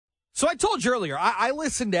So I told you earlier, I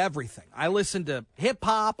listen to everything. I listen to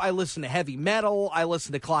hip-hop. I listen to heavy metal. I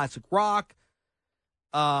listen to classic rock.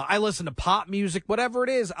 I listen to pop music, whatever it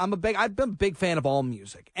is. I've been a big fan of all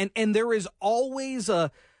music. And there is always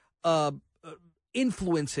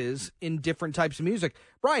influences in different types of music.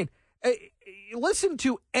 Brian, listen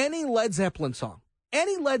to any Led Zeppelin song.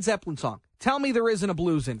 Any Led Zeppelin song. Tell me there isn't a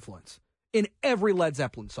blues influence in every Led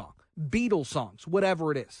Zeppelin song. Beatles songs,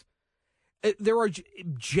 whatever it is.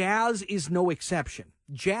 Jazz is no exception.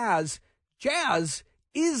 Jazz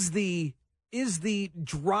is the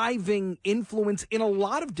driving influence in a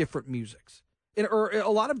lot of different musics, or a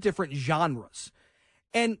lot of different genres.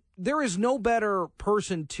 And there is no better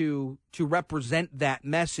person to represent that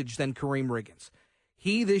message than Kareem Riggins.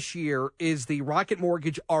 He this year is the Rocket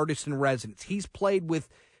Mortgage Artist in Residence. He's played with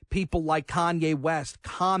people like Kanye West,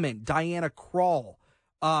 Common, Diana Krall.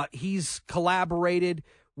 He's collaborated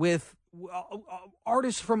with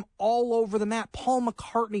artists from all over the map. Paul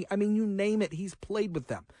McCartney, I mean, you name it, he's played with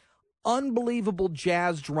them. Unbelievable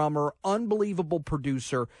jazz drummer, unbelievable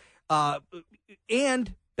producer,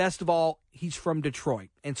 and best of all, he's from Detroit,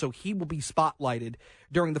 and so he will be spotlighted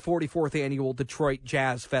during the 44th Annual Detroit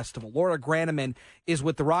Jazz Festival. Laura Grannemann is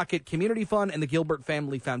with the Rocket Community Fund and the Gilbert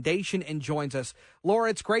Family Foundation and joins us. Laura,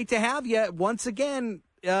 it's great to have you. Once again,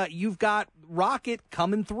 you've got Rocket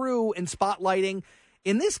coming through and spotlighting,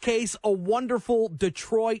 in this case, a wonderful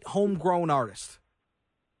Detroit homegrown artist.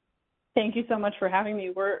 Thank you so much for having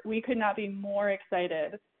me. We could not be more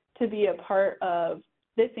excited to be a part of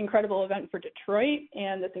this incredible event for Detroit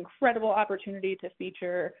and this incredible opportunity to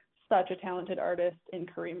feature such a talented artist in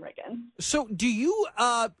Kareem Riggins. So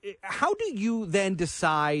how do you then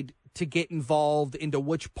decide to get involved into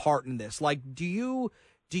which part in this? Like, do you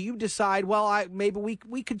decide, well, maybe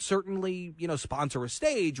we could certainly, sponsor a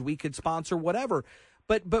stage, we could sponsor whatever.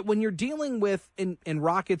 But when you're dealing with in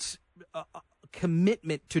Rocket's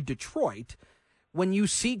commitment to Detroit, when you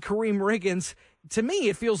see Kareem Riggins, to me,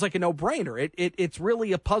 it feels like a no-brainer. It's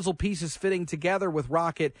really a puzzle pieces fitting together with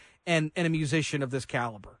Rocket and a musician of this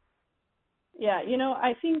caliber. Yeah,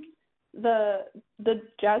 I think the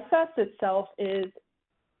Jazz Fest itself is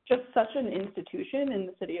just such an institution in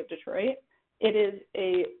the city of Detroit. It is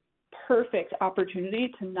a perfect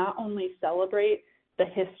opportunity to not only celebrate the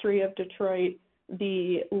history of Detroit,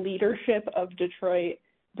 the leadership of Detroit,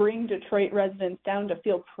 bring Detroit residents down to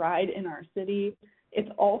feel pride in our city. It's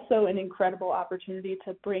also an incredible opportunity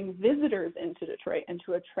to bring visitors into Detroit and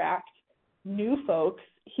to attract new folks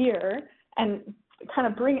here and kind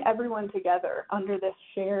of bring everyone together under this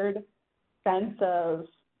shared sense of,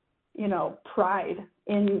 pride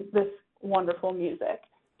in this wonderful music.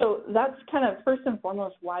 So that's kind of first and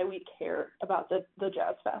foremost why we care about the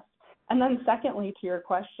Jazz Fest. And then secondly, to your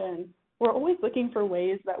question, we're always looking for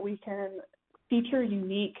ways that we can feature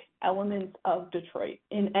unique elements of Detroit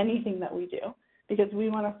in anything that we do, because we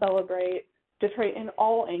want to celebrate Detroit in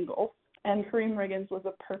all angles, and Kareem Riggins was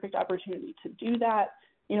a perfect opportunity to do that.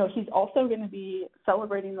 He's also going to be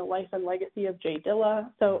celebrating the life and legacy of Jay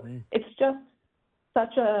Dilla, so it's just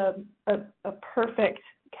such a perfect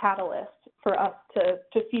catalyst for us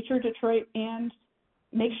to feature Detroit and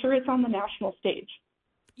make sure it's on the national stage.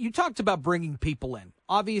 You talked about bringing people in.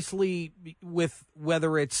 Obviously, with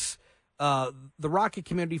whether it's the Rocket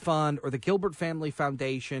Community Fund or the Gilbert Family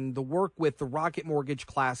Foundation, the work with the Rocket Mortgage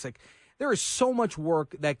Classic, there is so much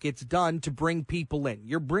work that gets done to bring people in.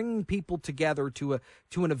 You're bringing people together to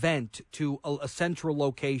an event, to a central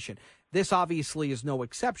location. This obviously is no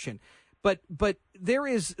exception. But there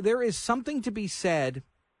is something to be said,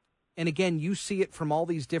 and again, you see it from all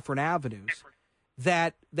these different avenues,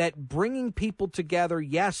 that bringing people together,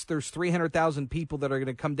 yes, there's 300,000 people that are going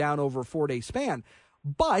to come down over a 4-day span,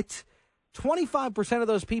 but 25% of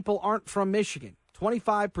those people aren't from Michigan.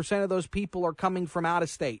 25% of those people are coming from out of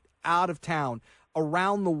state, out of town,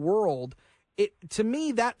 around the world. To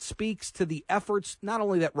me, that speaks to the efforts not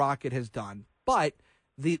only that Rocket has done, but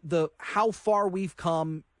the how far we've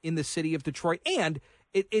come in the city of Detroit, and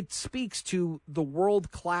it speaks to the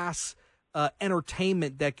world-class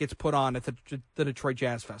entertainment that gets put on at the Detroit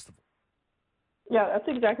Jazz Festival. Yeah, that's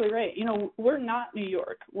exactly right. We're not New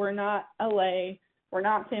York. We're not LA. We're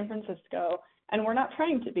not San Francisco. And we're not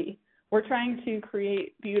trying to be. We're trying to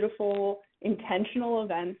create beautiful, intentional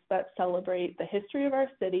events that celebrate the history of our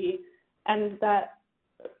city and that,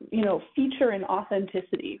 feature an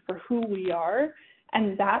authenticity for who we are.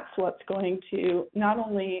 And that's what's going to not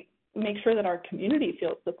only make sure that our community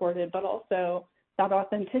feels supported, but also that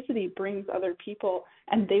authenticity brings other people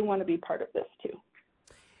and they want to be part of this too.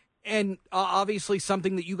 And obviously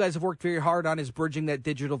something that you guys have worked very hard on is bridging that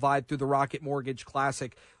digital divide through the Rocket Mortgage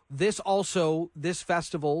Classic. This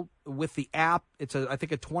festival with the app, it's I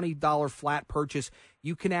think a $20 flat purchase.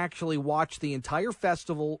 You can actually watch the entire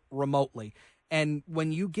festival remotely. And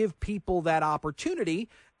when you give people that opportunity,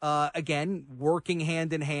 again, working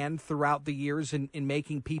hand in hand throughout the years in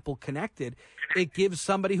making people connected, it gives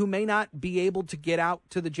somebody who may not be able to get out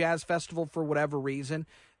to the jazz festival for whatever reason,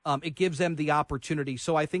 it gives them the opportunity.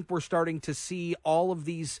 So I think we're starting to see all of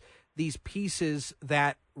these pieces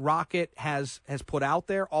that Rocket has put out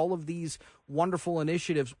there, all of these wonderful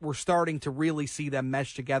initiatives, we're starting to really see them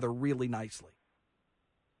mesh together really nicely.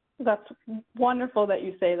 That's wonderful that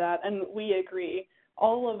you say that, and we agree.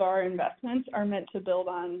 All of our investments are meant to build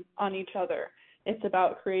on each other. It's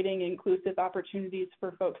about creating inclusive opportunities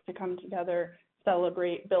for folks to come together,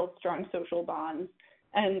 celebrate, build strong social bonds,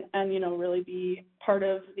 and really be part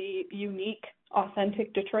of the unique,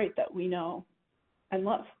 authentic Detroit that we know and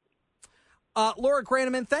love. Laura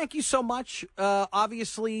Grannemann, thank you so much.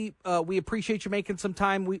 Obviously, we appreciate you making some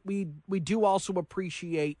time. We do also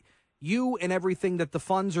appreciate you and everything that the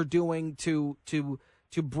funds are doing to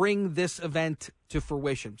bring this event to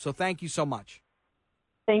fruition. So thank you so much.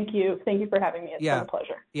 Thank you. Thank you for having me. It's been a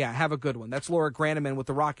pleasure. Yeah, have a good one. That's Laura Grannemann with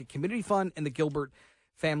the Rocket Community Fund and the Gilbert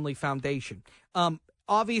Family Foundation.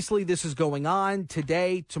 Obviously, this is going on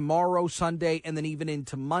today, tomorrow, Sunday, and then even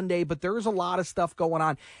into Monday, but there is a lot of stuff going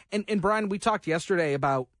on. And Brian, we talked yesterday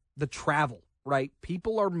about the travel, right?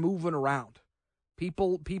 People are moving around.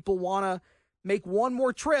 People want to make one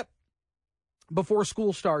more trip before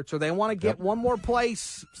school starts, or they want to get one more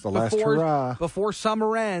place before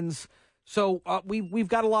summer ends. So we've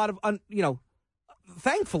got a lot of,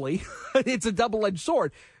 thankfully, it's a double-edged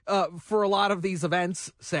sword for a lot of these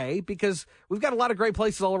events, because we've got a lot of great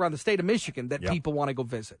places all around the state of Michigan that people want to go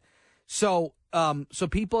visit. So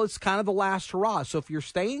people, it's kind of the last hurrah. So if you're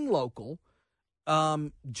staying local,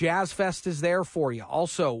 Jazz Fest is there for you.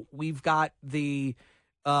 Also, we've got the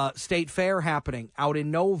State Fair happening out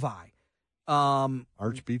in Novi.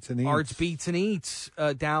 Arch Beats and Eats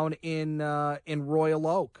down in Royal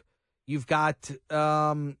Oak. You've got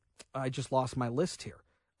I just lost my list here.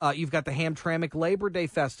 You've got the Hamtramck Labor Day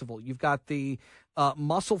Festival. You've got the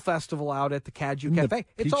Mussel Festival out at the Caju Cafe.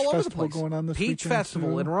 It's all over the place. Going on this Peach weekend Festival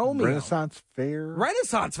too. in Romeo. Renaissance Fair.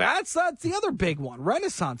 That's the other big one.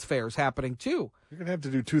 Renaissance Fair is happening too. You're going to have to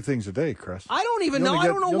do 2 things a day, Chris. I don't even know. I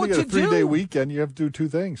don't know what to do. You only get a 3-day weekend. You have to do 2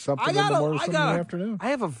 things. Something in the morning, something in the afternoon. I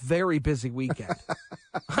have a very busy weekend.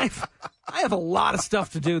 I have a lot of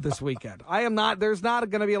stuff to do this weekend. There's not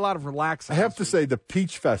going to be a lot of relaxing. I have to say the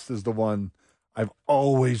Peach Fest is the one I've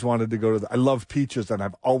always wanted to go to. I love peaches, and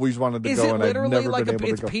I've always wanted to go, and I've never been able to go.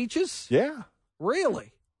 It's peaches? Yeah.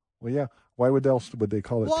 Really? Well, yeah. Why would they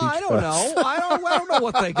call it Peach Fest? I don't know. I don't know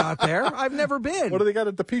what they got there. I've never been. What do they got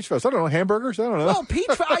at the Peach Fest? I don't know. Hamburgers? I don't know. Well,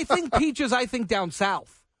 I think peaches, down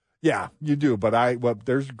south. Yeah, you do. But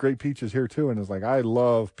there's great peaches here, too. And it's like, I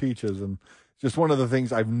love peaches. And just one of the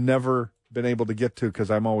things I've never been able to get to because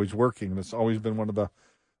I'm always working. And it's always been one of the,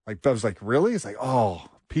 I was like, really? It's like, oh,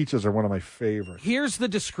 peaches are one of my favorites. Here's the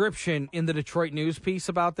description in the Detroit News piece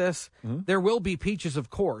about this. Mm-hmm. There will be peaches, of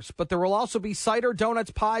course, but there will also be cider,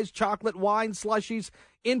 donuts, pies, chocolate, wine, slushies,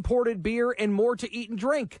 imported beer, and more to eat and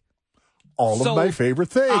drink. All of my favorite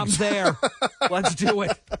things. I'm there. Let's do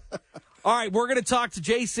it. All right, we're going to talk to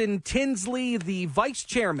Jason Tinsley, the vice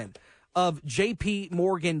chairman of J.P.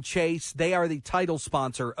 Morgan Chase. They are the title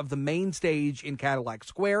sponsor of the main stage in Cadillac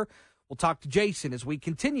Square. We'll talk to Jason as we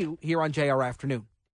continue here on JR Afternoon.